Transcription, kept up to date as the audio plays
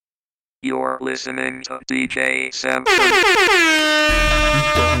You're listening to DJ Sampson.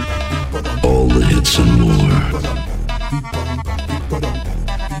 All the hits and more.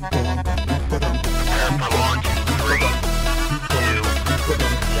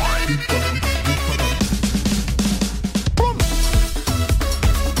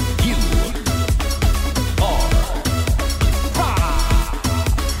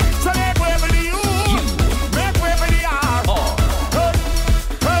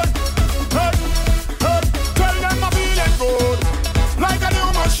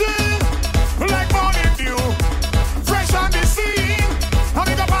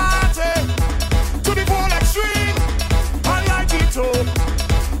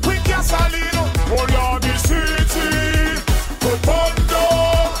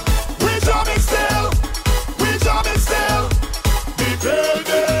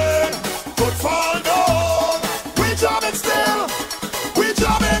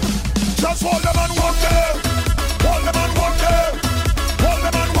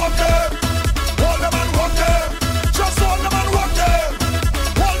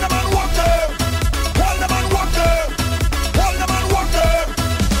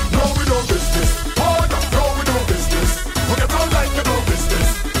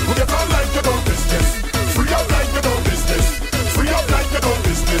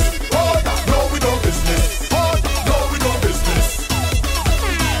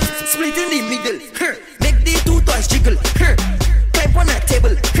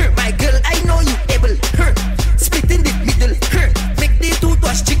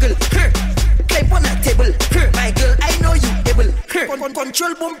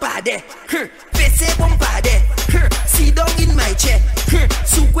 Control bombade, face bombade, sit down in my chair,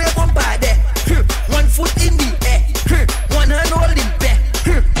 sukwe bombade, 1 foot in the air, 1 hand holding bear,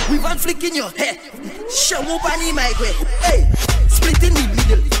 with 1 flick in your hair, show up on my way, hey, split in the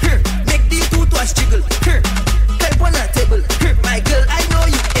middle, make the 2 twice jiggle, climb on a table, my girl I know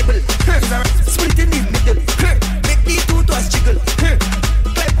you able, split in the middle, make the 2 twice jiggle,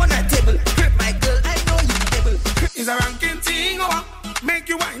 climb on a table, my girl I know you able. Is a ranking thing over. Make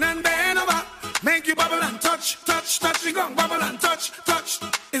you wine and bend over. Make you bubble and touch, touch, touch. You gon' bubble and touch, touch.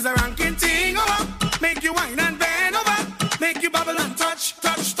 Is a ranking thing over. Make you wine and bend over. Make you bubble and touch,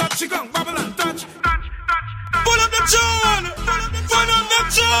 touch, touch. You gon' bubble and touch, touch, touch. Pull up the tune. Pull up the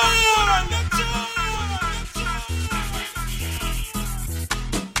tune.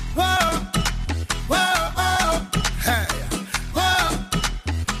 Whoa, whoa, whoa, hey, whoa,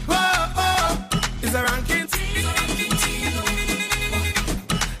 whoa, whoa. Is a ranking thing.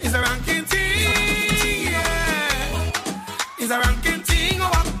 Is a ranking thing, yeah. Is a ranking thing,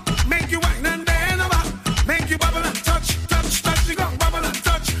 oh, make you wine and bend over. Make you bubble and touch, touch, touch. You gon' bubble and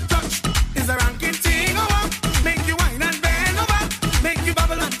touch, touch. Is a ranking thing, oh, make you wine and bend over. Make you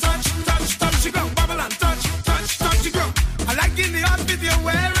bubble and touch, touch, touch. You gon' bubble and touch, touch, touch. You gon'. I like in the outfit you're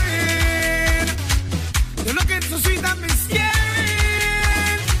wearing. You're looking so sweet and miscaring.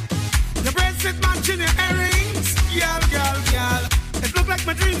 Your bracelet matching your earrings, girl, girl, girl. It look like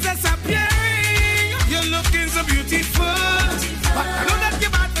my dreams disappearing. You're looking so beautiful, but I know that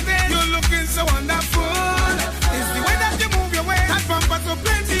you're bad today. You're looking so wonderful. It's the way that you move your way, that bumper so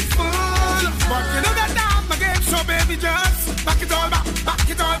plentiful. But you know that I'm my game, so baby just back it all back, back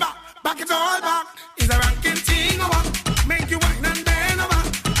it all back, back it all back. Is a ranking thing over. Make you wine and bend over.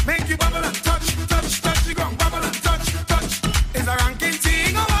 Make you bubble and touch, touch, touch. You gon' bubble and touch, touch. Is a ranking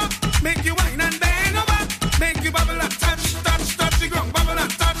thing over. Make you wine and bend over. Make you bubble and touch, touch, touch.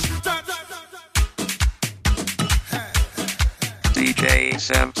 DJ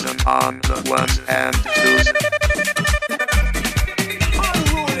Sampson on the ones and twos.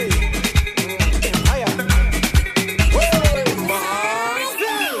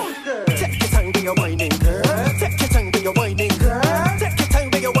 Take your time when you're whining, girl. Take your time when you're whining, girl. Take your time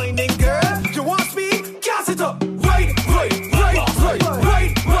when you're whining, girl. You want speed? Gas it up. Right, right, right, right,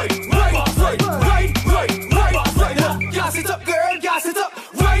 right, right, right, right, right, right, right, right. Gas it up, girl. Gas it up.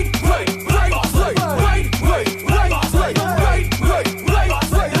 Right, right, right, right, right, right, right, right, right, right,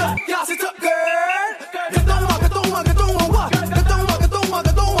 right. Gas it up, girl. Get down, get down, get down, what? Get down, get down,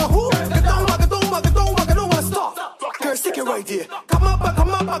 get down, who? Get down, get down, get down, get down, stop. Girl, stick it right here. Come up, what?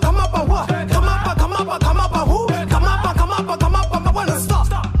 Come up, come up, who? Come up, I wanna stop.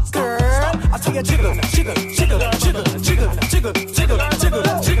 Girl, I tell you jiggle, jiggle, jiggle, jiggle, jiggle, jiggle, jiggle, jiggle, jiggle,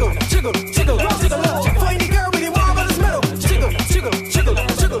 jiggle, jiggle, jiggle. Find the girl with the marvelous metal. Jiggle, jiggle, jiggle,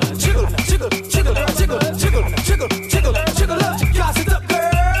 jiggle, jiggle, jiggle, jiggle, jiggle, jiggle, jiggle, jiggle, jiggle. Gas it up,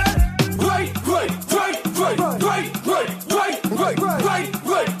 girl. Right, right, right, right, right, right, right, right,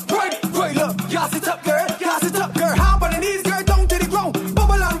 right, right. Look, gas it up, girl. Gas it up, girl. How about the knees, girl, down to the ground.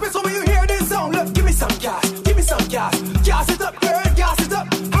 Bubble and whistle when you hear.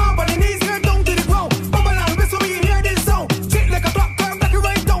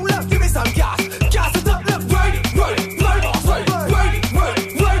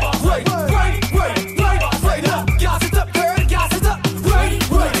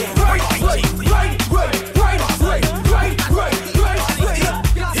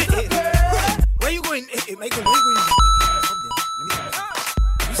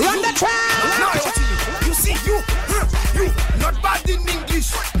 Run the track. Now you see you not bad in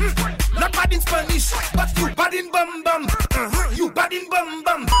English, not bad in Spanish, but you bad in bum bum. You bad in bum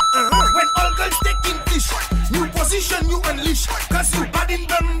bum. When all girls taking fish, new position you unleash, 'cause you bad in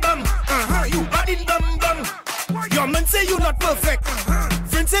bum bum. You bad in bum bum. Your man say you not perfect,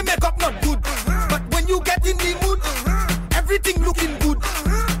 friends say makeup not good, but when you get in the mood, everything looking good.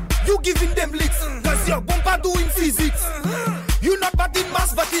 You giving them licks, 'cause your bumper doing physics. You not bad in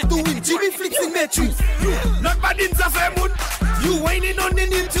mass, but you doing Jimmy flicks in Matrix. You not bad in Zafir Moon. You whining on the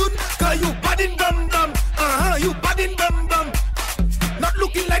new tune, 'cause you bad in bum bum. You bad in bum bum. Not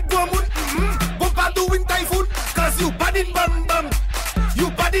looking like Gomun. Bumper doing typhoon, 'cause you bad in bum bum.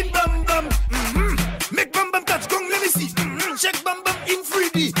 You bad in bum bum. Make bum bum touch gong, let me see. Check bum bum in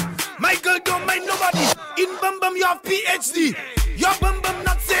 3D. My girl don't mind nobody. In bum bum you have PhD. Your bum bum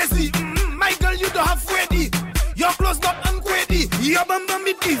not sassy. My girl you don't have ready. Your clothes not unqueady. Your bum bum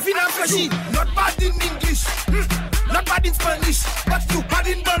it living and flashy. Not bad in English, not bad in Spanish, but you bad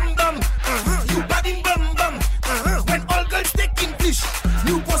in bum bum. You bad in bum bum. When all girls taking fish,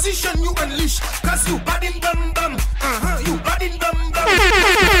 new position you unleash, 'cause you bad in bum bum. You bad in bum bum.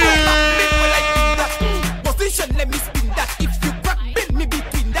 Position let me spin that. If you crack bend me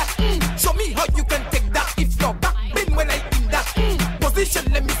between that. Show me how you can take that. If your back bend when I in that. Position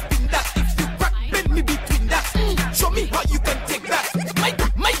let me spin that. If you crack bend me between that. Show me how you can take that.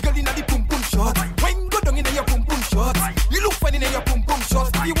 My girl in the pum pum shot. When go down in your pum pum shot. You look funny in your pum pum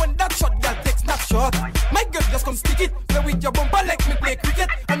shot. If you want that shot, girl, take snapshot. My girl just come stick it. Play with your bumper like me play cricket.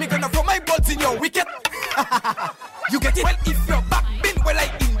 And me gonna throw my balls in your wicket. You get it? Well, if your back bend well I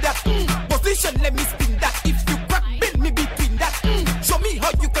in that. Position let me spin that. If you crack bend me between that. Show me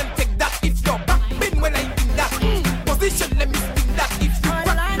how you can take that. If your back bend well I in that. Position let me spin that. If you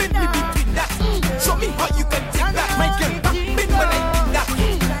crack bend me between that. Show me how you can take that. My girl back bend well I in that.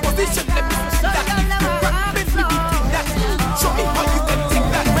 Position let me spin that. If you crack bend me between that. Show me how you can take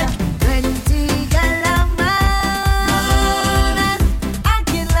that. Plenty galama,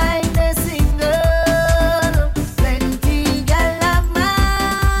 acting like the single. Plenty galama,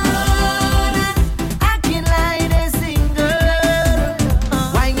 acting like the single.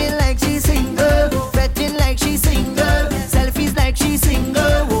 Whining like she's single, betting like she's single, selfies like she's single.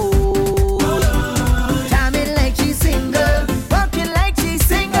 Jamming like she's single, walking like she's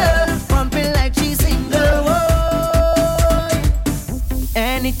single, pumping like she's single.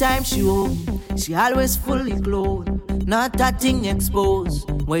 Anytime she home, she always fully clothed, not a thing exposed.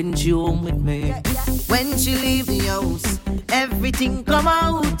 When she home with me, when she leave the house, everything come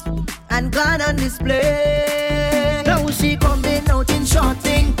out and gone on display. Now she coming out in short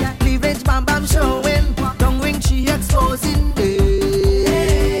thing, cleavage bam bam showing, tongue ring she exposing.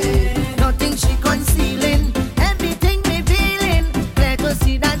 Nothing she concealing, everything revealing. Clear to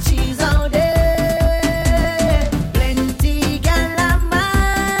see that she's out there. Plenty galama,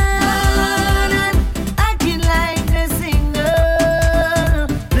 acting like the single.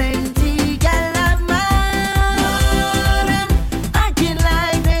 Plenty galama, acting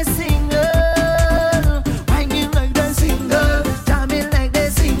like the single. Whining like the single, jamming like the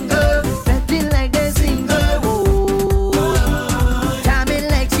single, betting like the single. Jamming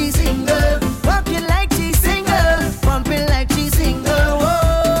like she's single, walking like she's single, pumping like she's single.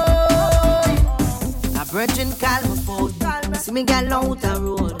 A virgin call my phone, see me gal out the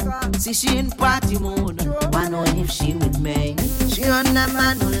road, see she in party mode. Wanna know if she with me? She on a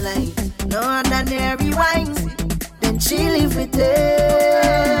man no light, no ordinary wine. Then she live with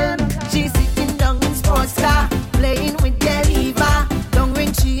him. She sitting down in sports car, playing with Deliva. Don't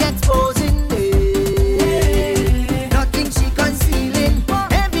ring she exposing. Nothing she concealing,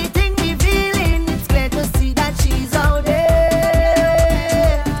 everything revealing. It's clear to see that she's out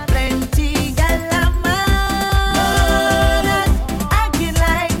there. Plenty galama, acting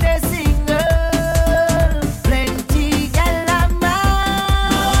like the single. Plenty galama,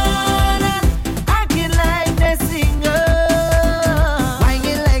 acting like the single.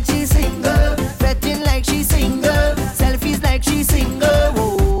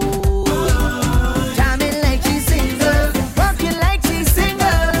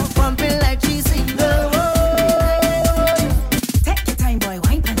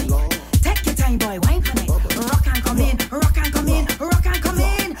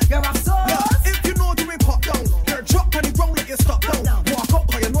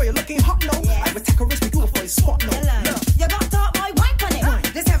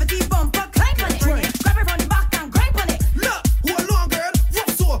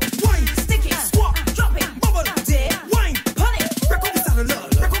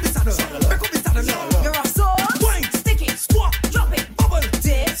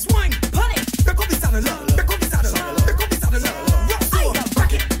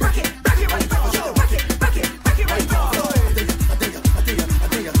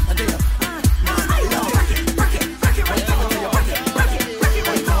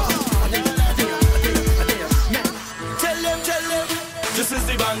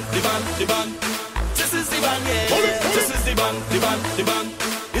 the band. This is the band, yeah. This is the band, the band, the band.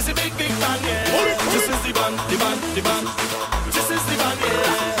 It's a big, big band, yeah. This is the band, the band, the band. This is the band,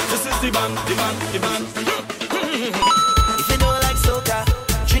 yeah. This is the band, the band, the band. If you don't like soca,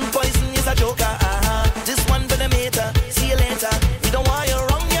 drink poison is a joker. This one for the meter. See you later. We don't want you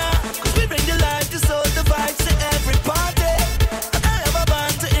wrong, yeah. Cause we bring the life, the soul, the vibes to every party. And I have a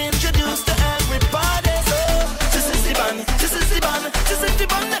band to introduce to everybody. So this is the band, this is the band, this is the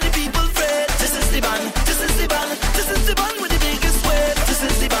band that the people afraid. This is the band, this is the band, this is the band with the biggest weight. This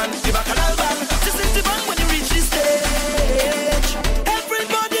is the band, the bacchanal band. This is the band when you reach the stage.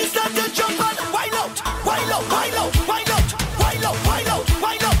 Everybody start to jump on. Wild out, wild out, wild out, wild out, wild out, wild out,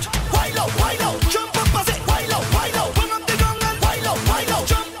 wild out, wild out, wild out. Jump up, pass it, wild out, wild out. Bring up the gong and wild out, wild out.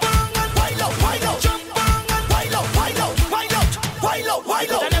 Jump on and wild out, wild out. Jump on and wild out, wild out, wild out, wild out,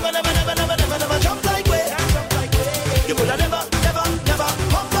 wild out. Never jump like way. You coulda never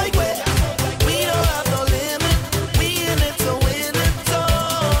hop like way. We don't have no limit. We in it to win it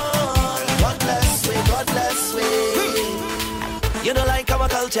all. God bless we. You don't like our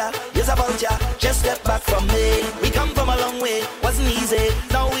culture, yes a vulture. Just step back from me. We come from a long way, wasn't easy.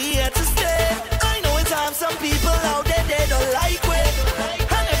 Now we here to stay. I know it's time some people out there they don't like way.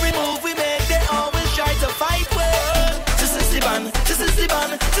 And every move we make they always try to fight way. This is the band, this is the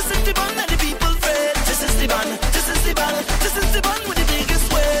band, this is the band that the people afraid. This is the band, this is the band, this is the band with the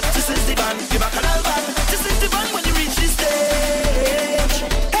biggest weight. This is the band, the bacchanal band. This is the band when you reach the stage.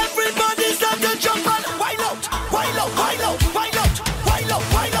 Everybody start to jump on. Wild out, wild out, wild out, wild out, wild out,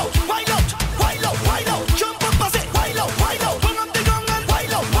 wild out, wild out, wild out, wild out. Jump up, pass it, wild out, wild out. Bring up the gong and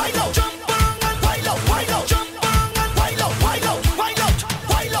wild out, wild out. Jump on and wild out, wild out. Jump on and wild out, wild out, wild out,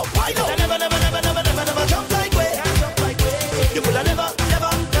 wild out, wild out. Never jump like way. You coulda never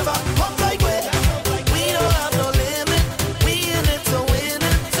hop like way. We don't have no limit. We in it to win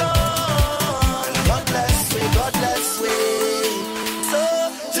it all. God bless we. So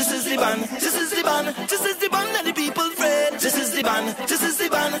this is the band, this is the band, this is the band that the people afraid. This is the band, this is the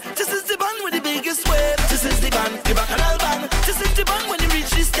band, this is the band with the biggest weight. This is the band, the bacchanal band. This is the band when you reach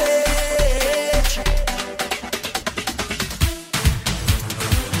the stage.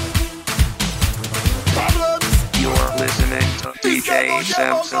 You're listening to DJ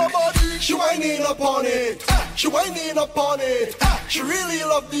Sampson. She whining up on it. She whining up on it. She really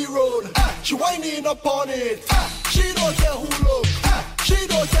love the road. She whining up on it. She don't care who look. She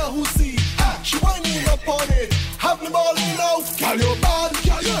don't care who see. She whining up on it. Have me balling out. Call your bad.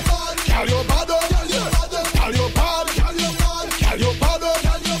 Call your bad. Call your bad. Call your bad. Call your bad. Call your bad. Call your bad.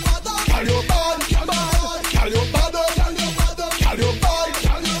 Call your bad. Call your bad. Call your bad. Call your bad.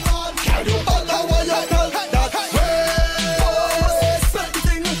 Call your bad. Call your bad. How are you tell that way? Send the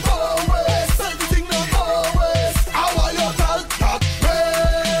thing always. Send the thing always. How are you tell that way?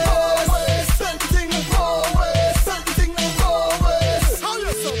 Send the thing always. Send the thing always. How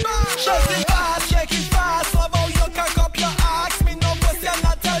you so bad? Shake it fast. Love how you cock up your axe. Me no question,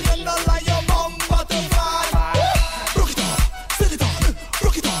 I tell you no lie. Your bumper to fight. Rock it on, set it on,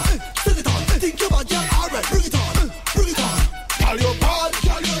 rock it on, set it on. Think about your alright. Bring it on, bring it on. Call your bad,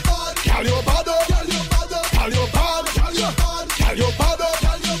 call your bad, call your bad, call your bad, call your bad, call your bad,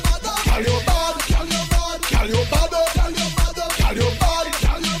 call your bad, call your bad, call your bad, call your bad, call your bad, call your bad,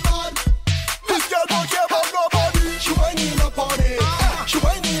 call your bad. This girl don't care about nobody. She whining up on it. She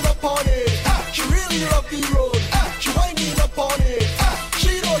whining up on it. She really love the road. She whining up on it.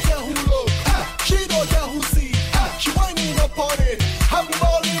 She don't care who look. She don't care who see. She whining up on it. Have me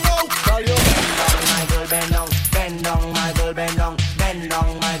balling out. Call your my girl, bend down, my girl, bend down,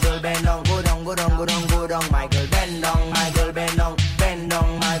 my girl, bend down, go down, my girl, bend down, my girl, bend down,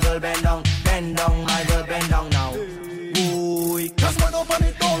 my girl, bend down, my girl, bend down now. Boy, just man up on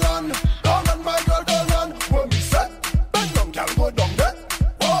it, don't run, my girl, don't run. When we set, bend down, girl, go down there.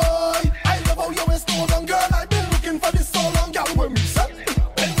 Boy, I love how you waist go down, girl. I've been looking for this so long, girl. When we set,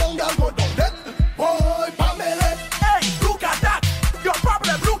 bend down, girl, go down there. Boy, Pamela, Hey, look at that. Your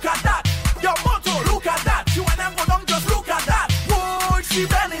problem, look at that. Your motto, look at that. You and them go down, just look at that. Whoa, she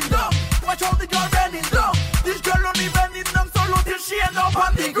bending down. Watch how the girl bending down. This girl only bending down so low till she end up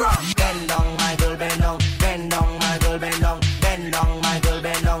on the ground. Bend down, my girl, bend down, my girl, bend down, my girl,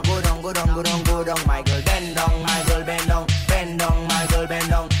 bend down, go down, my girl, bend down, my girl, bend down, my girl, bend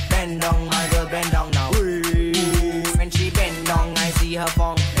down, my girl, bend down now. When she bend down, I see her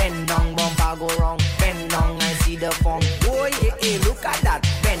form. Bend down, bumper go wrong. Bend down, I see the form. Oh, hey, look at that.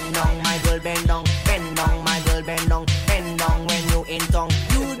 Bend down, my girl, bend down, my girl, bend down when you in tongue.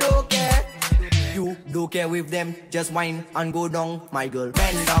 You don't care. You don't care with them. Just whine and go down, my girl.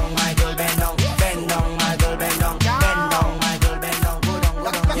 Bend down, my girl, bend down, my girl, bend down, my girl, bend down, go down,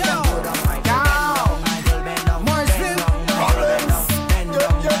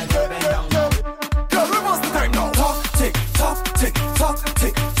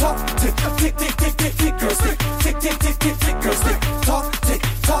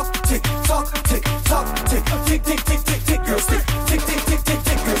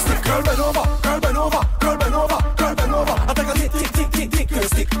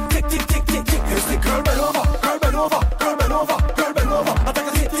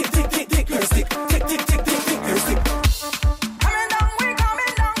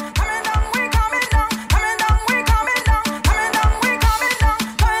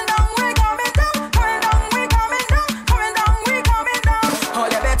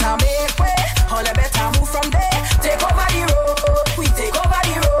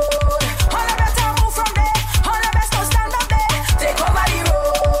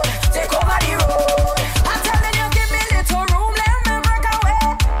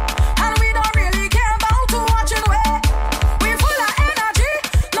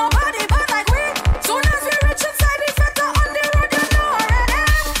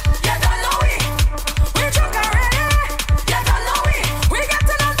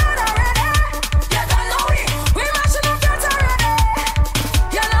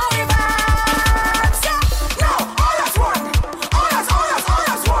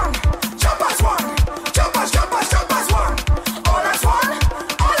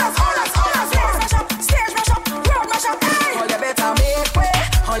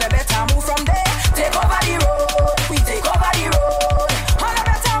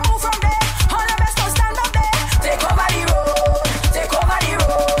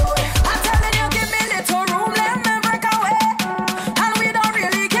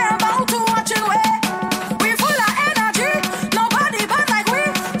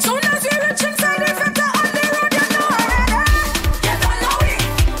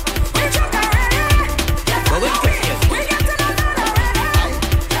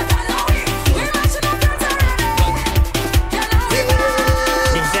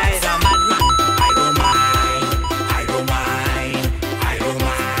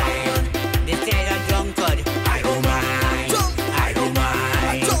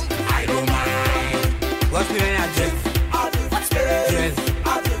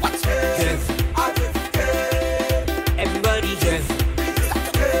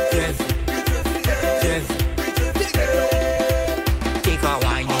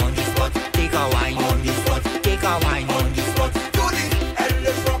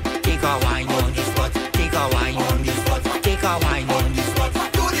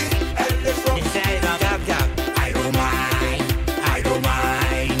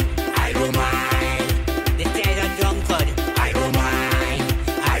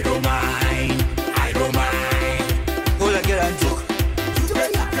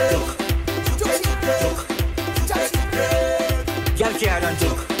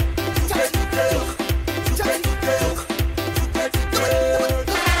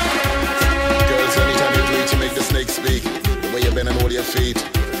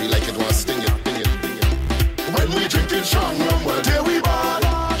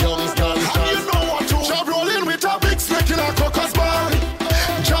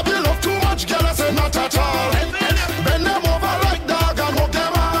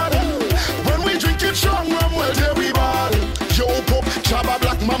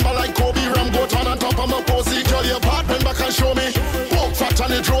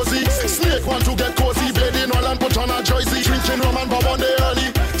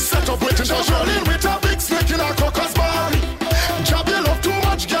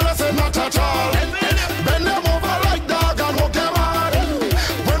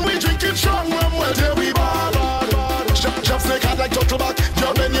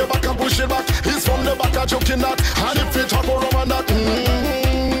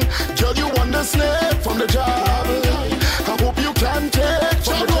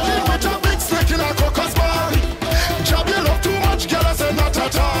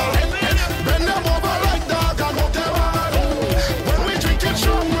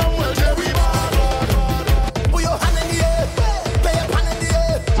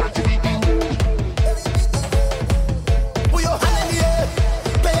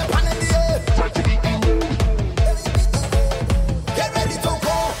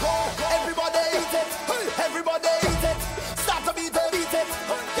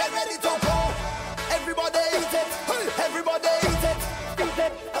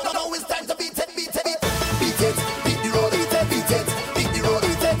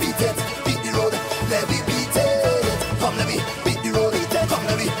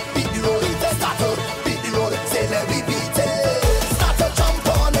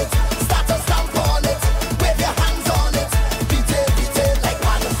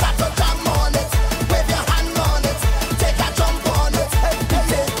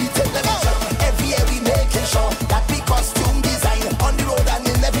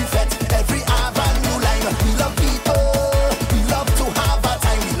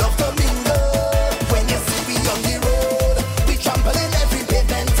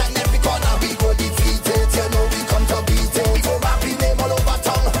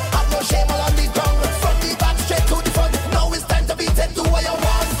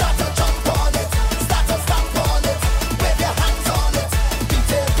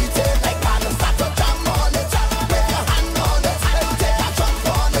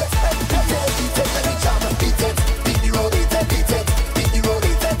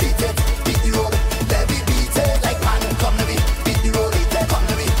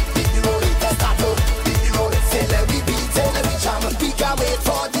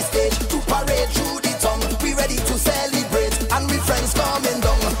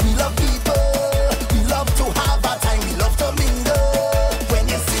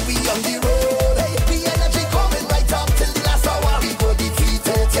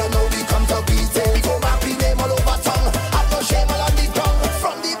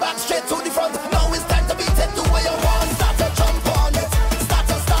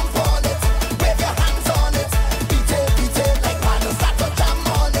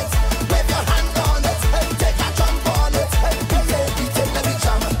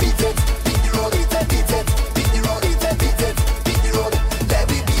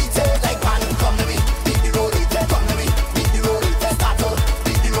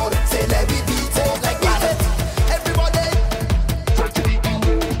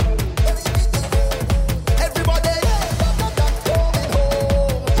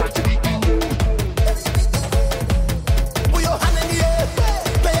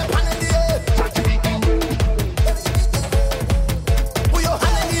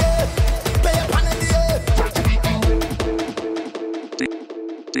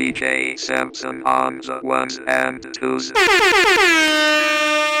 DJ Sampson on the ones and twos.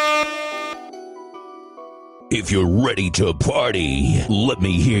 If you're ready to party, let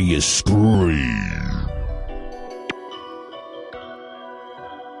me hear you scream.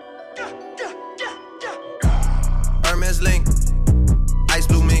 Hermes link, ice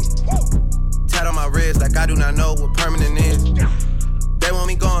blue mink. Tat on my wrist like I do not know what permanent is. They want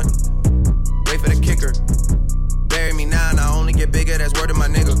me gone, wait for the kicker. Bury me now and I only get bigger, that's word of my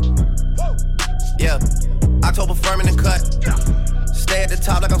nigga. Yeah, October firm in the cut. Stay at the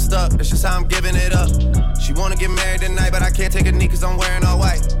top like I'm stuck, that's just how I'm giving it up. She wanna get married tonight, but I can't take a knee cause I'm wearing all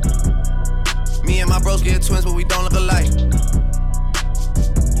white. Me and my bros get twins, but we don't look alike.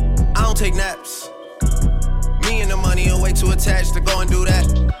 I don't take naps. Me and the money are way too attached to go and do that.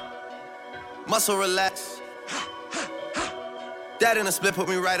 Muscle relax. That in a split put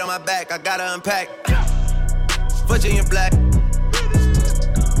me right on my back, I gotta unpack. Virginia black.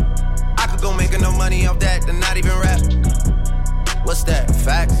 I could go make enough money off that to not even rap. What's that?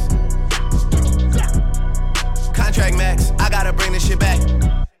 Facts? Contract max, I gotta bring this shit back.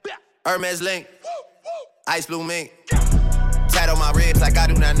 Hermes link, ice blue mink. Tat on my ribs like I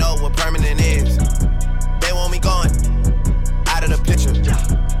do not know what permanent is. They want me gone, out of the picture.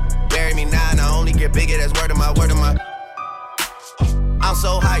 Bury me now and I only get bigger, that's word of my. I'm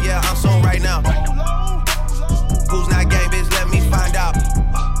so high, yeah, I'm so right now. Who's not gang, bitch, let me find out.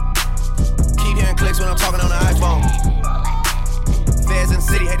 Keep hearing clicks when I'm talking on the iPhone. Feds in the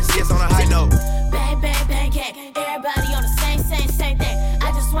city, hate to see us on a high note. Bang, bang, bang, gang. Everybody on the same thing.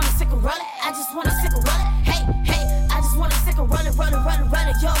 I just wanna sick a roll it. I just wanna sick a roll it. Hey, hey, I just wanna sick a roll it.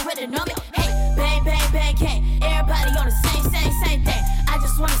 You already know me. Hey, bang, bang, bang, gang. Everybody on the same thing. I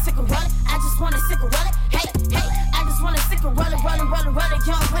just wanna sick a roll it. I just wanna sick a roll it. Hey, hey, I just wanna sick a roll it.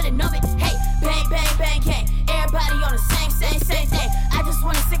 You already know me. Hey, bang, bang, bang, gang. Everybody on the same thing. I just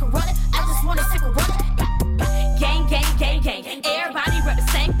wanna sick a roll it. I just wanna sick a roll it. Gang. Everybody rap the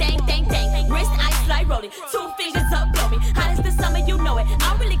same thing. Wrist ice like rolling. 2 fingers up, blow me. Hot as the summer, you know it. I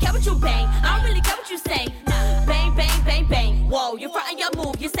don't really care what you bang. I don't really care what you say. Bang, bang, bang, bang. Whoa, you're frontin' your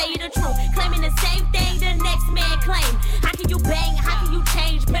move. You say the truth. Claiming the same thing the next man claim. How can you bang? How can you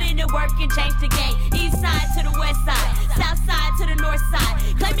change? Put in the work and change the game. East side to the west side. South side to the north side.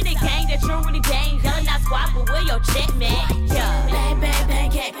 Claiming the gang that you really bang. Yelling out squad, but where your check, man? Yeah. Bang, bang, bang,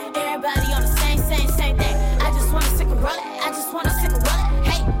 gang. Everybody on the same thing. I just wanna sick a roll it. I just wanna sick a roll it.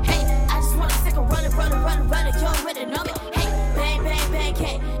 Hey, hey, I just wanna sick a roll it. You already know me. Hey, bang, bang, bang,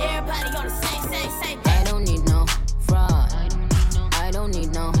 gang. Everybody on the same thing. I don't need no fraud. I don't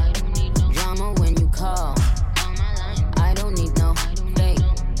need no drama when you call. I don't need no fake.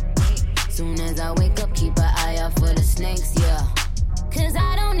 Soon as I wake up, keep an eye out for the snakes, yeah. Cause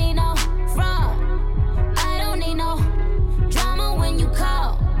I don't need no fraud. I don't need no drama when you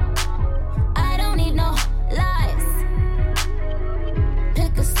call. I don't need no lies.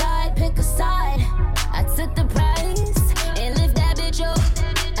 Pick a side. I took the prize and lift that bitch up.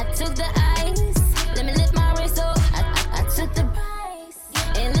 I took the ice. Let me lift my wrist up. I took the prize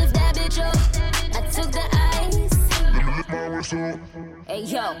and lift that bitch up. I took the ice. Let me lift my wrist up. Hey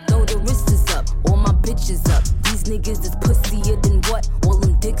yo, throw the wristers up. All my bitches up. These niggas is pussier than what? All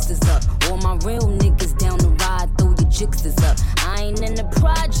them dicks is up. All my real niggas down the ride. Throw your chicks is up. I ain't in the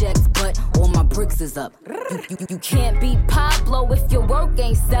projects, but all my bricks is up. You can't be Pablo if your work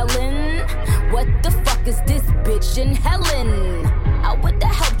ain't selling. What the fuck is this bitch in Helen? I would've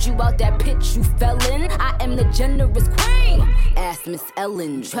helped you out that pitch you fell in. I am the generous queen. Ask Miss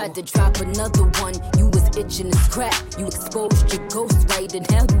Ellen. Tried to drop another one, you was itching to scrap. You exposed your ghost right and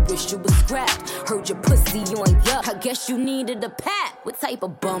now you wish you was scrapped. Heard your pussy on yuck, I guess you needed a pat. What type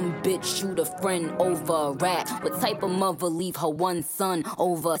of bum bitch shoot a friend over a rat? What type of mother leave her one son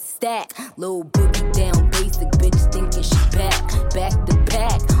over a stack? Little boogie down basic bitch thinking she back to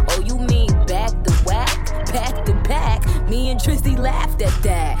back. Oh, you mean back to whack? Back to back. Me and Trizzy laughed at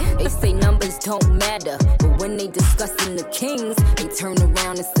that. They say numbers don't matter, but when they discussing the Kings, they turn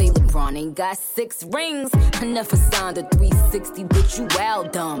around and say LeBron ain't got 6 rings. I never signed a 360, bitch, you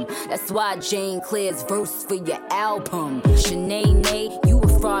wild dumb. That's why Jane Claire's verse for your album. Shanae, you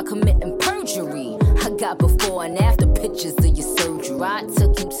a fraud committing perjury. I got before and after pictures of your surgery. I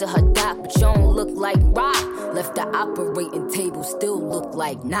took you to her doc, but you don't look like rock. Left the operating table, still look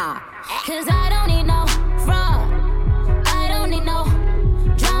like nah. Cause I don't need no fraud. I don't need no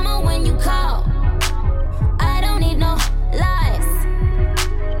drama when you call. I don't need no lies.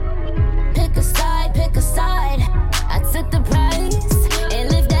 Pick a side. I took the prize and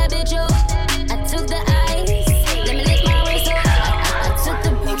lift that bitch up. I took the ice. Let me lift my wrist up. I took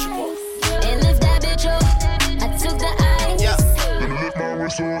the prize and lift that bitch up. I took the ice. Yeah. Let me lift my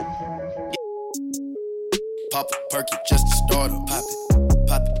wrist up. Pop a perky just to start up. Pop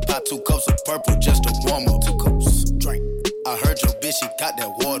it. Pop 2 cups of purple just to warm up. 2 cups. Drink. I heard your bitch, she got that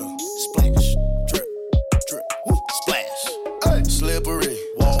water. Splash. Drip. Drip. Woo. Splash. Hey. Slippery.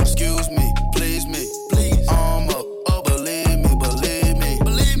 Whoa. Excuse me. Please me. Please. I'm up. Oh, believe me. Believe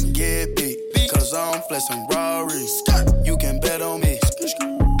me. Get beat. Cause I'm flexing Rari. You can bet on me.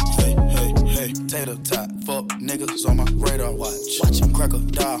 Hey. Tater tot. Fuck niggas on my radar watch. Watching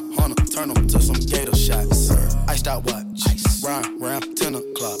crocodile hunter. Turn them to some gator shots. Iced out watch. Ride round 10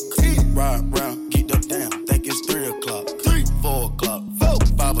 o'clock. Ride round, get up down. Think it's 3 o'clock. 4 o'clock.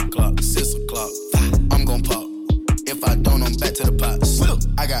 5 o'clock. 6 o'clock. I'm gon' pop. If I don't, I'm back to the pots.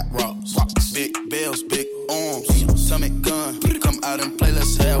 I got rocks. Big bells, big arms. Tummy gun. Come out and play,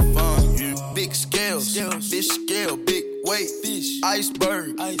 let's have fun. Big scales. Fish scale. Big weight. Fish.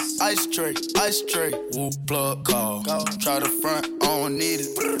 Iceberg. Ice tray. Whoop, plug call. Try the front. I don't need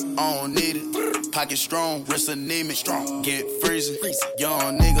it. Pocket strong. Wrist anemic. Strong. Get freezing.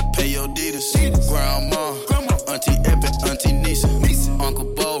 Young nigga, pay your deeders. Grandma. Auntie Epic. Auntie Nisa. Uncle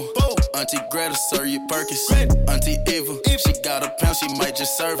Bo. Auntie Greta, serve you Perkins. Auntie Eva, if she got a pound, she might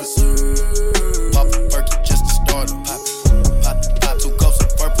just serve it. Pop a perky just to start up. Pop 2 cups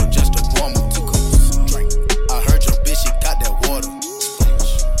of purple just to warm up. 2 cups. Drink. I heard your bitch, she got that water.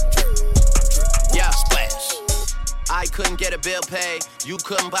 Splash. Yeah, splash. I couldn't get a bill paid. You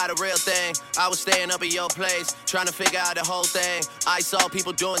couldn't buy the real thing. I was staying up at your place, trying to figure out the whole thing. I saw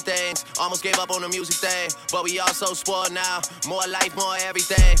people doing things, almost gave up on the music thing. But we all so spoiled now. More life, more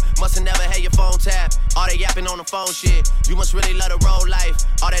everything. Must've never had your phone tap. All that yapping on the phone shit. You must really love the road life.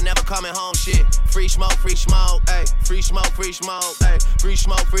 All that never coming home shit. Free smoke, ayy. Free smoke, ayy. Free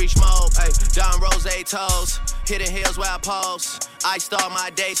smoke, ayy. Down rose toes. Hitting hills where I pose. I start my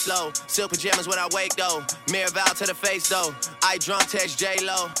day slow. Silk pajamas when I wake though. Mirror vow to the face though. I drunk text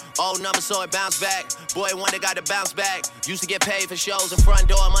J-Lo. Old number so it bounce back. Boy wonder got to bounce back. Used to get paid for shows in front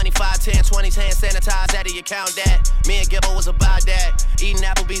door. Money 5, 10, 20, 10 sanitized. How do you count that? Me and Gibbo was about that. Eating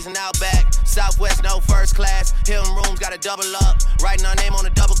Applebee's and Outback. Southwest no first class. Hilton rooms got to double up. Writing our name on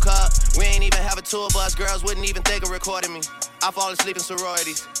a double cup. We ain't even have a tour bus. Girls wouldn't even think of recording me. I fall asleep in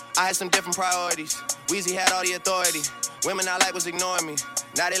sororities. I had some different priorities. Weezy had all the authority. Women I like was ignoring me.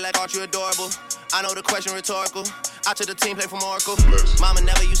 Now they like, aren't you adorable? I know the question rhetorical. I took the team play from Oracle. Mama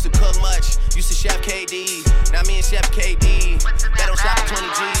never used to cook much. Used to Chef KD. Now me and Chef KD. They don't shop for 20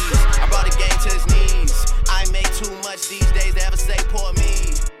 G's. I brought the game to his knees. I make too much these days to ever say poor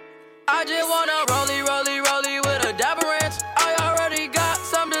me. I just wanna rollie with a dapper ranch. I already got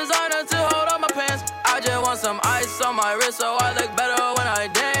some designer to hold on my pants. I just want some ice on my wrist so I look better when I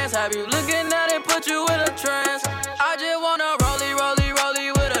dance. Have you looking at it, put you in a trance. I just wanna rollie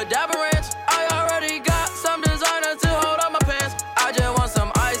with a dapper ranch. I already got some designer to hold on my pants. I just want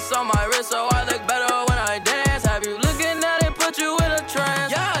some ice on my wrist so I look better when I dance. Have you looking at it, put you in a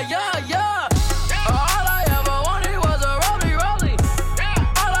trance. Yeah. All I ever wanted was a rollie.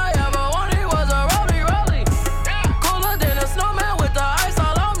 All I ever wanted was a rollie. Cooler than a snowman with the ice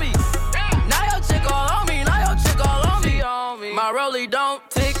all on me. Now your chick all on me. My rollie don't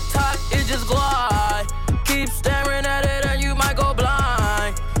tick tock, it just glide. Keep staring at it and you might go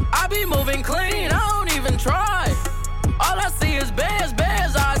blind. I be moving clean, I don't even try. All I see is bands,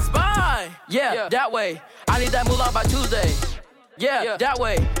 I spy. Yeah, that way. I need that moolah by Tuesday. Yeah, that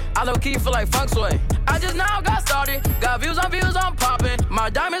way. I low key feel like funk sway. I just now got started. Got views, I'm popping. My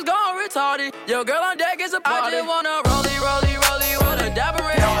diamonds gone retarded. Your girl on deck is a party. I just wanna rollie with a dapper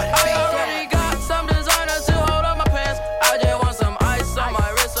ranch. I already got some designer to hold on my pants. I just want some ice on my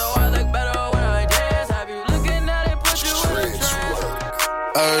wrist so I look better when I dance. Have you looking at it, put you in a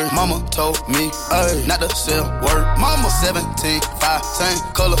trance. Mama told me not to sell word. Mama 17, 5, same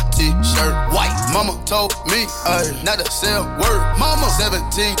color t-shirt, white. Mama told me not to sell word. Mama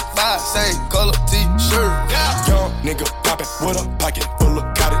 17, 5, same color t-shirt. Yeah. Young nigga poppin' with a pocket full of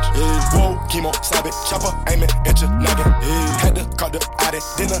cottage. Yeah. Whoa, chemo, stop it, chopper aimin' at your noggin. Yeah. Had to cut the addict,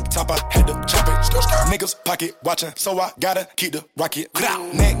 then the top I had to chop it. Niggas pocket watchin', so I gotta keep the rocket.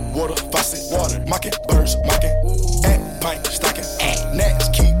 Neck, water, faucet, water, mocking, birds, mocking. And pint, stocking,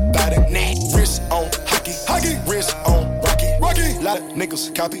 next keep biting. Wrist on hockey, wrist on rocky. Lot of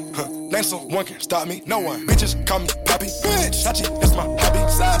niggas copy, name someone can stop me, no one. Bitches call me Poppy, bitch. Sachi, that's my hobby.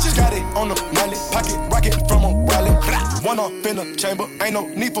 Sachi, got it on the miley, pocket rocket from a rally. One off in the chamber, ain't no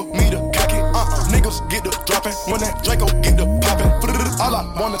need for me to cock it. Niggas get the dropping when that Draco get the popping. All I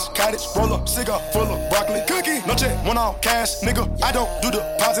want is cottage, roll up, cigar full of broccoli. Cookie, no check, one all cash, nigga. I don't do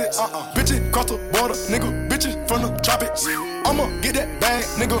deposits. Bitches cross the border, nigga. Bitches from the tropics. I'ma get that bag,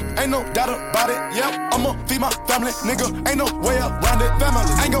 nigga. Ain't no doubt about it. Yeah, I'ma feed my family, nigga. Ain't no way around it. Family,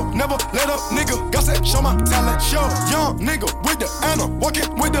 ain't gon' never let up, nigga. Got to show my talent. Show young nigga with the Anna, walking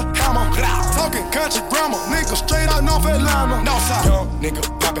with the hammer. Talking country grammar, nigga straight out North Atlanta. Northside, young nigga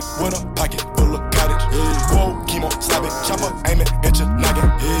poppin' with a pocket full of cottage. Whoa, chemo, slap it, chopper, aim it at your noggin.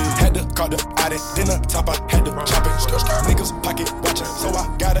 Had to call the addy, then the top I had to chop it. Niggas pocket watchin', so I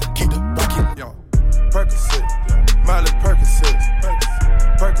gotta keep the rockin'. Yo, Percocet, Miley Percocet,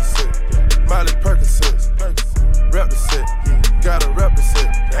 Percocet, Miley Percocet, rep the set, gotta rep the set.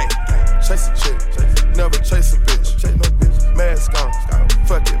 Chase a chick, never chase a bitch. Mask on,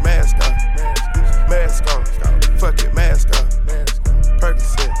 fuck it, mask on. Mask on, fuck it, mask on.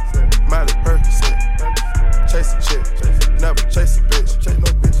 Percocet, Miley Percocet, chase a chick, never chase a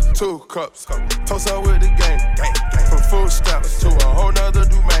bitch. 2 cups, toast up with the game. From food stamps to a whole nother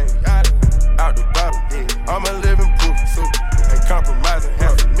domain. Out the bottle, I'm a living proof. Ain't compromising,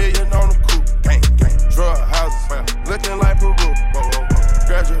 $500,000 on the coupe. Drug houses, looking like Peru.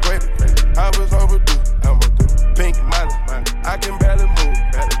 Graduated, I was overdue. Pink money, I can barely move.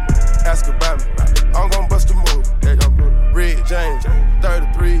 Ask about me, I'm gon' bust a move. Red James,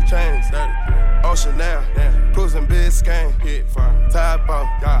 33 chains. Ocean now, cruising Biscayne. Top off,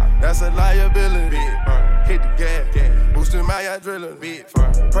 that's a liability. Hit the gas, boosting my adrenaline.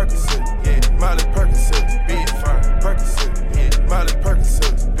 Percocet, yeah, Miley Percocet. Percocet, yeah, Miley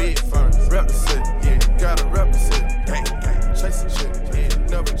Percocet. Rep the set, yeah, gotta rep the set. Chase a chick, yeah,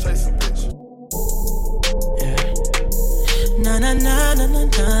 never chase a bitch. Na na na na na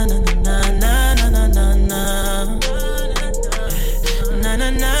na na na na na na na na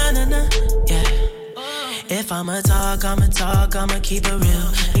na na na. Yeah. If I'ma talk, I'ma keep it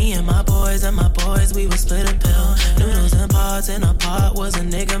real. Me and my boys, we would split a pill. Noodles and pots in a pot was a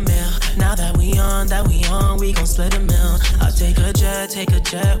nigga meal. Now that we on, we gon' split a meal. I'll take a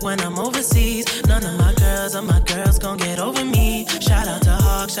jet when I'm overseas. None of my girls gon' get over me. Shout out to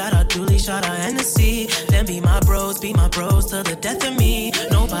Hawk, shout out Julie, shout out Hennessy. Then be my bros till the death of me.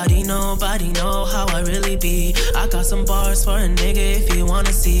 Nobody know how I really be. I got some bars for a nigga if you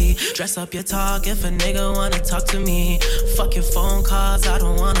wanna see. Dress up your talk if a nigga wanna talk to me. Fuck your phone calls, I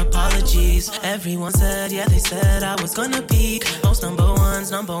don't want apologies. Everyone said, yeah, they said I was gonna peak. Most number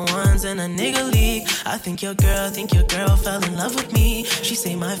ones in a nigga league. I think your girl fell in love with me. She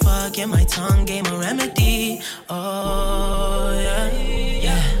say my fuck and my tongue gave a remedy. Oh, yeah.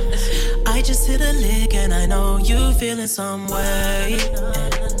 I just hit a lick and I know you feeling some way.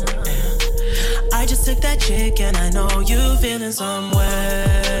 I just took that chick and I know you feeling some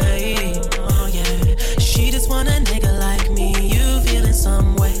way. Oh, yeah. She just want a nigga like me. You feeling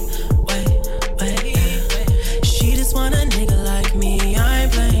some way. She just want a nigga like me. I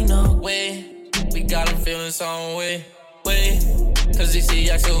ain't playing no way. We got him feeling some way. Cause he see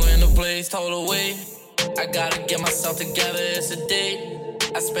Axel in the place, told away. I gotta get myself together, it's a date.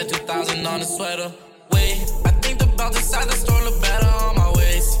 I spent 2,000 on a sweater. Wait, I think the belt inside the store look better on my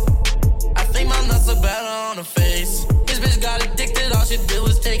waist. I think my nuts look better on her face. This bitch got addicted, all she did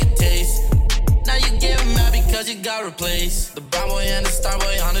was take a taste. Now you getting mad because you got replaced. The brown boy and the star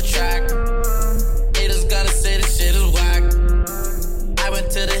boy on the track. Haters gotta say this shit is whack. I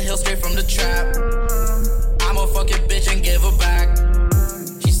went to the hill straight from the trap. I'ma fuck your bitch and give her back.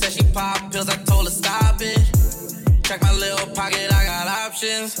 She said she pop pills, I told her stop it. Check my little pocket, I got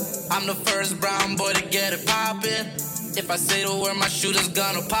options. I'm the first brown boy to get it poppin'. If I say the word, my shooter's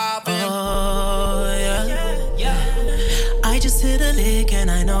gonna pop it. Oh, yeah. I just hit a lick and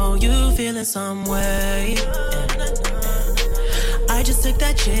I know you feeling some way. I just took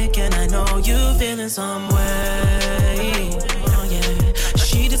that chick and I know you feeling some way. Oh, yeah.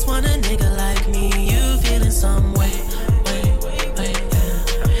 She just want a nigga like me. You feeling some way.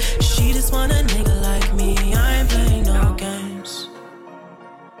 She just want a nigga like me. I ain't playing no games.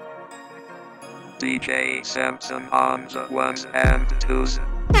 DJ Sampson on the ones and twos.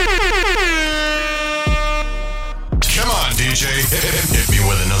 Come on, DJ. Hit me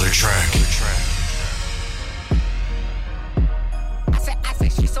with another track. I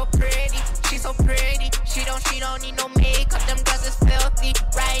said she's so pretty. She don't need no makeup. Them girls is filthy.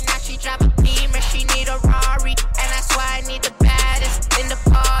 Right now she drive a Beamer. She need a Rari. And that's why I need the baddest in the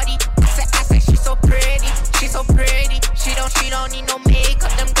party. I said she's so pretty. She don't need no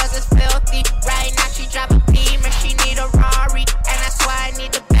makeup. Them girls is filthy. Right now she drive a Beamer. She need a Rari. And that's why I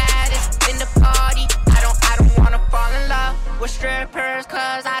need the baddest in the party. I don't wanna fall in love with strippers,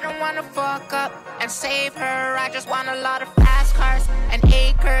 cause I don't wanna fuck up.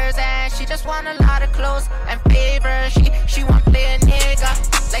 want a lot of clothes and favor. She want play a nigga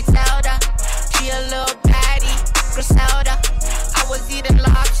like Zelda. She a little baddie, Griselda. I was eating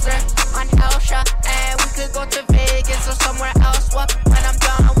lobster on Helsha, and we could go to Vegas or somewhere else. What? When I'm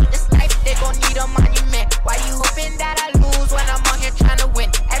done with this life, they gon' need a monument. Why you hoping that I lose when I'm out here trying to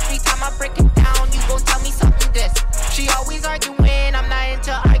win? Every time I break it down, you gon' tell me something this. She always arguing, I'm not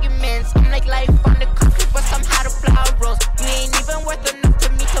into arguments. I'm like life on the concrete, but somehow the flower rose. You ain't even worth enough to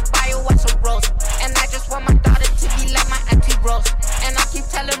me to buy a West Rose. And I just want my daughter to be like my Auntie Rose. And I keep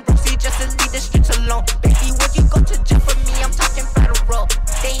telling Brucey just to leave the streets alone. Baby, would you go to jail for me? I'm talking federal.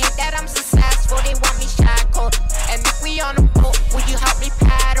 They hate that I'm successful, they want me shackled. And if we on a boat, would you help me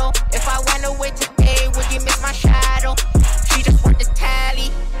paddle? If I went away today, would you miss my shadow? She just want the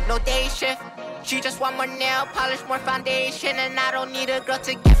tally, no day shift. She just want more nail polish, more foundation. And I don't need a girl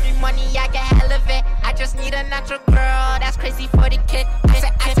to give me money, I get hell of it. I just need a natural girl, that's crazy for the kid.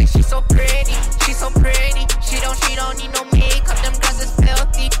 I said she's so pretty, she's so pretty. She don't need no makeup, them girls is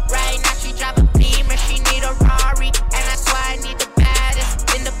filthy. Right now she drive a Beamer, she need a Rari. And that's why I need the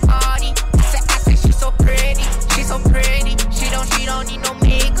baddest in the party. I said she's so pretty, she's so pretty. She don't need no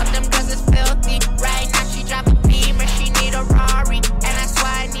makeup, them girls is filthy. Right now she drive a Beamer, she need a Rari. And that's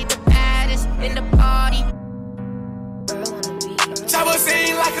why I need the baddest in the party. Chopper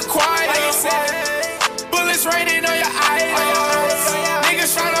sing like a choir, bullets raining on your eyes.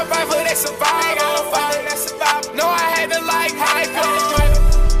 Niggas tryna fight for their survival. No, I had to like hype.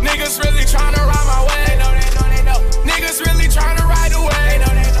 Niggas really tryna ride my way. Niggas really tryna ride the way.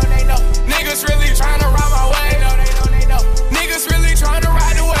 Niggas really tryna ride my way. Niggas really tryna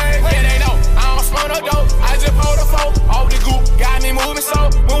ride the way. Yeah, they know I don't smoke no dope. I just hold a phone. All the goop got me moving slow.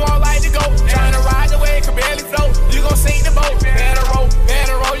 Move on like to go. Tryna ride the way, can barely float. You gon' sink the boat. Better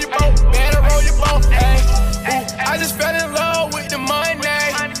roll your boat. Better roll your boat. Hey, I just fell in love with the money.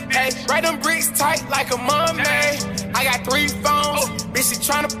 Hey, write them bricks tight like a mummy. I got 3 phones, bitch, she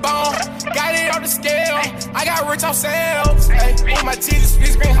tryna bone. Got it on the scale, I got rich on sales. Hey, with my Jesus,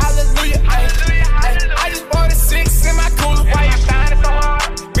 please scream hallelujah. Ay, I just bought a 6 in my cooler. Why you shining so hard?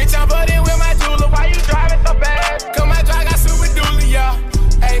 Bitch, I'm budding with my jeweler. Why you driving so bad? Cause my drive got super dually, yeah.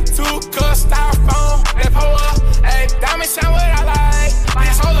 Hey, 2 cups, styrofoam, that pull up. Hey, diamond shine what I like.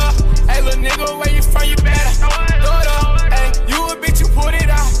 Bitch, hold up. Hey, little nigga, where you from? You better throw it up. Hey, you a bitch, you put it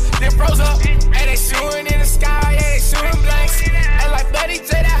out, then froze up. Hey, they shooting in the sky, yeah, they shooting blanks. Hey, like Buddy J,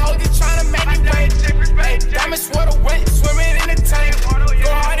 that hoe just tryna make me wait. Hey, diamond sweater wet, swimming in the tank. Go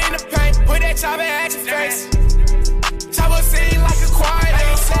hard in the paint, put that chopper at your face. Chopper sing like a choir.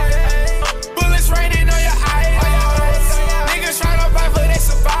 Bullets raining on your eyes. Niggas tryna fight for their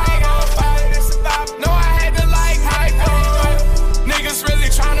survival. No, I had to like hype. Niggas really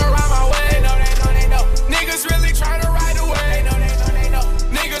tryna ride my way. Niggas really tryna ride away.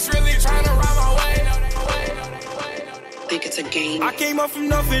 Niggas really tryna ride my way. Think it's a game. I came up from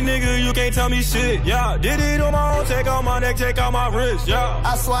nothing, nigga, you can't tell me shit. Yeah, did it on my own, take out my neck, take out my wrist. Yeah,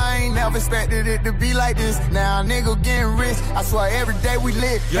 I swear I ain't never expected it to be like this. Now a nigga getting rich. I swear every day we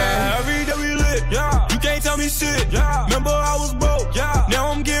lit. Yeah, every day we lit. Yeah, you can't tell me shit. Yeah, remember I was broke. Yeah,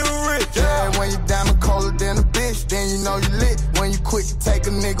 now I'm getting rich. Yeah, when you diamond colder than a bitch, then you know you lit. When you quit to take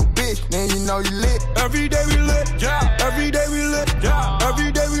a nigga bitch, then you know you lit. Every day we lit. Yeah, every day we lit. Yeah,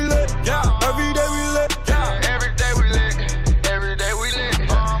 every day we lit. Yeah, every day we lit. Yeah, every day we lit. Every day we lit.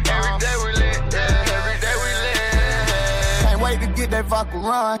 Every day we lit. Yeah, every day we lit. Can't wait to get that vodka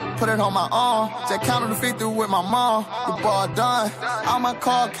run, put it on my arm. Just counted the 50 with my mom. The ball done. All my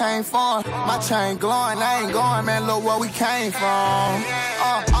car came from. My chain glowing. I ain't going, man. Look where we came from.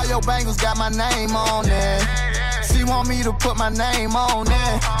 All your bangles got my name on it. She want me to put my name on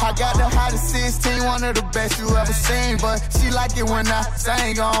it. I got the hottest 16, one of the best you ever seen. But she like it when I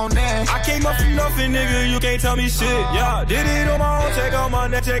sing on it. I came up from nothing, nigga, you can't tell me shit. Yeah, did it on my own, take out my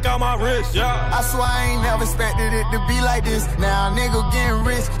neck, take out my wrist. Yeah, I swear I ain't never expected it to be like this. Now a nigga getting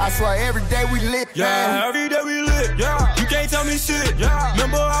rich. I swear every day we lit. Yeah, every day we lit. Yeah, you can't tell me shit. Yeah,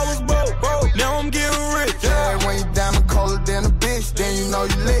 remember I was broke. Now I'm getting rich. Yeah, when you diamond colder than a bitch, then you know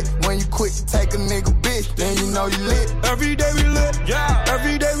you lit. When you quit to take a nigga bitch, then you know you lit. Every day we lit. Yeah,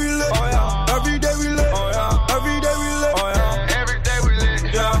 every day we lit. Oh yeah, every day we lit. Oh yeah, every day we lit. Oh yeah, every day we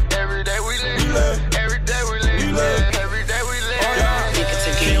lit. Yeah, every day we lit. Every day we lit. Every day we lit. Oh yeah.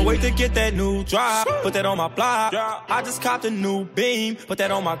 Can't wait to get that new drop, put that on my block. I just copped a new beam, put that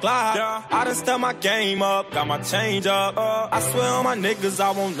on my Glock. I done step my game up, got my change up. I swear on my niggas,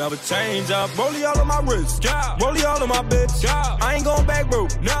 I won't never change up. Rollie all on my wrist, rollie all on my bitch. I ain't going back, bro,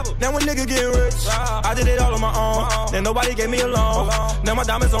 never. Now when nigga get rich, I did it all on my own. Then nobody gave me a loan. Now my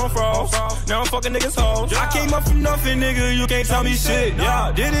diamonds on froze. Now I'm fucking niggas hoes. I came up from nothing, nigga, you can't tell me shit.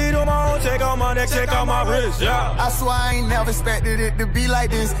 Yeah, did it on my own, take on my neck, check out my wrist, yeah. I swear I ain't never expected it to be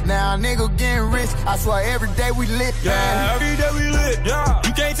like this. Now a nigga getting rich. I swear every day we lit, yeah. Every day we lit, yeah.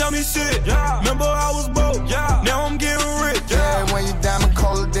 You can't tell me shit, yeah. Remember I was broke, yeah. Now I'm getting rich, yeah. When you diamond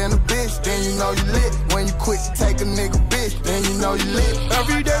colder than a bitch, then you know you lit. When you quit to take a nigga bitch, then you know you lit.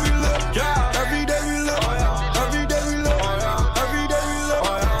 Every day we lit, yeah. Every day we lit, every day we lit, every day we lit,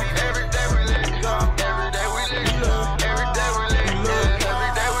 every day we lit, every day we lit, every day we lit,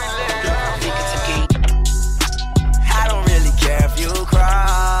 every day we lit. I don't really care if you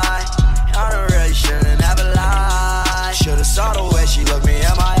cry. I don't really shouldn't have a lie. Should've saw the way she looked me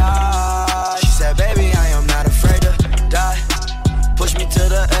in my eyes. She said, baby, I am not afraid to die. Push me to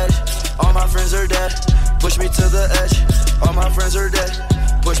the edge. All my friends are dead. Push me to the edge. All my friends are dead.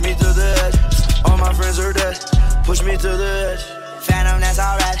 Push me to the edge. All my friends are dead. Push me to the edge. Phantom, that's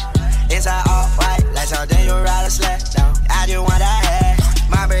alright. Inside all white. Like something you ride a sled down. I just want that head.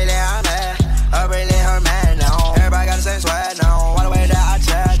 My bracelet, I'm mad. Her bracelet, her man now. Everybody got the same sweat now. All the way that I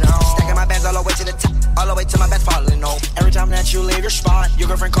chat now. Stacking my bands all the way to the top. All the way to my bed falling over. Every time that you leave your spot, your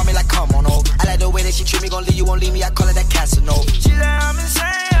girlfriend call me like, come on over. I like the way that she treat me. Gon' leave you, won't leave me. I call it that Casanova. She said I'm insane.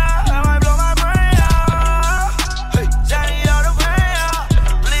 I might blow my brain out. Hey, Johnny, all the pain out.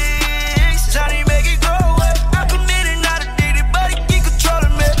 Please, Johnny, make it go away. I'm committed, not addicted, but it keep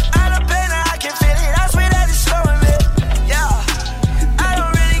controlling me. Out of pain, I can feel it. I swear that it's slowing me. Yeah, I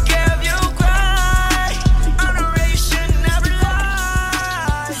don't really care if you cry. I'm the way you shouldn't have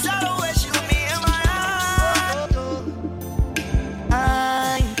lied. Saw the way she looked me in my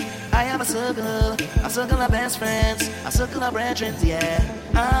eyes. I have a circle of best friends, a circle of brethren, yeah.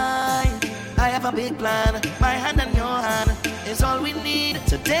 I have a big plan. My hand and your hand is all we need.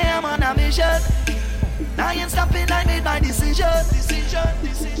 Today I'm on a mission. I ain't stopping, I made my decision.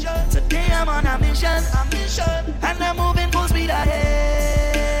 Today I'm on a mission. And I'm moving full speed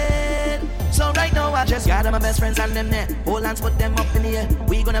ahead. So right now I just gather my best friends and them there. Hold hands, put them up in the air.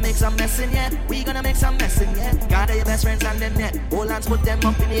 We gonna make some mess in here. Gather your best friends and them there. Hold hands, put them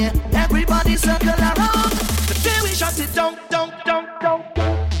up in the air. Everybody circle around. Today we shut it down.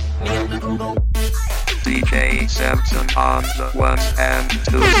 DJ Sampson on the 1 and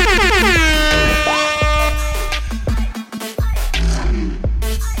 2.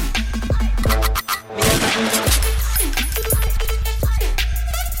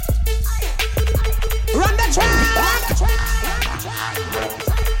 Run the track!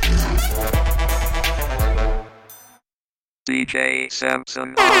 DJ Sampson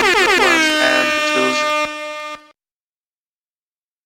on the 1 and 2.